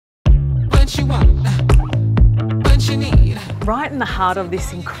Right in the heart of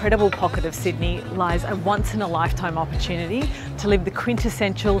this incredible pocket of Sydney lies a once-in-a-lifetime opportunity to live the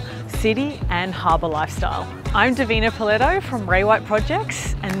quintessential city and harbour lifestyle. I'm Davina Poletto from Ray White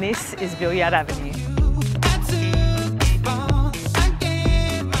Projects, and this is Billyard Avenue.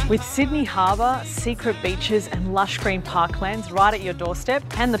 With Sydney Harbour, secret beaches and lush green parklands right at your doorstep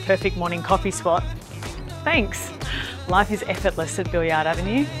and the perfect morning coffee spot. Thanks! Life is effortless at Billyard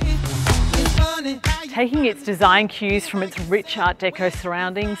Avenue. Taking its design cues from its rich Art Deco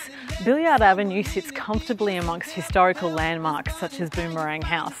surroundings, Billyard Avenue sits comfortably amongst historical landmarks such as Boomerang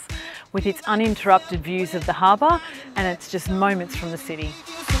House, with its uninterrupted views of the harbour, and it's just moments from the city.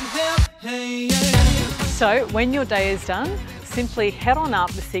 So when your day is done, simply head on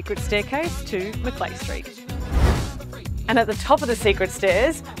up the secret staircase to Macleay Street. And at the top of the secret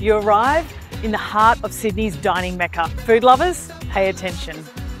stairs, you arrive in the heart of Sydney's dining mecca. Food lovers, pay attention.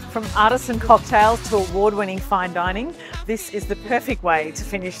 From artisan cocktails to award-winning fine dining, this is the perfect way to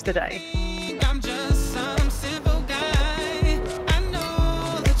finish the day.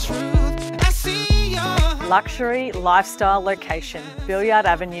 Luxury lifestyle location, Billyard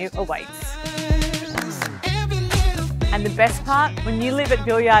Avenue awaits. And the best part, when you live at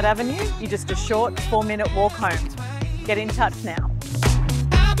Billyard Avenue, you're just a short 4-minute walk home. Get in touch now.